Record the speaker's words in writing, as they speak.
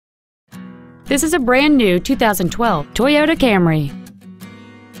This is a brand new 2012 Toyota Camry.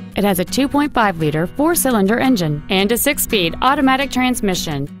 It has a 2.5-liter four-cylinder engine and a 6-speed automatic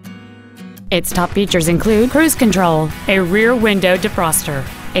transmission. Its top features include cruise control, a rear window defroster,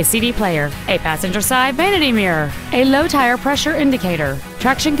 a CD player, a passenger side vanity mirror, a low tire pressure indicator,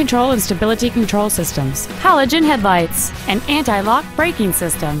 traction control and stability control systems, halogen headlights, an anti-lock braking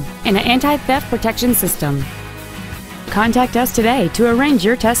system, and an anti-theft protection system. Contact us today to arrange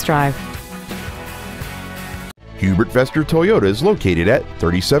your test drive. HubertVesterToyota is located at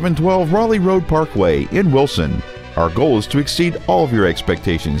 3712 Raleigh Road Parkway in Wilson. Our goal is to exceed all of your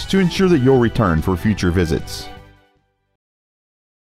expectations to ensure that you'll return for future visits.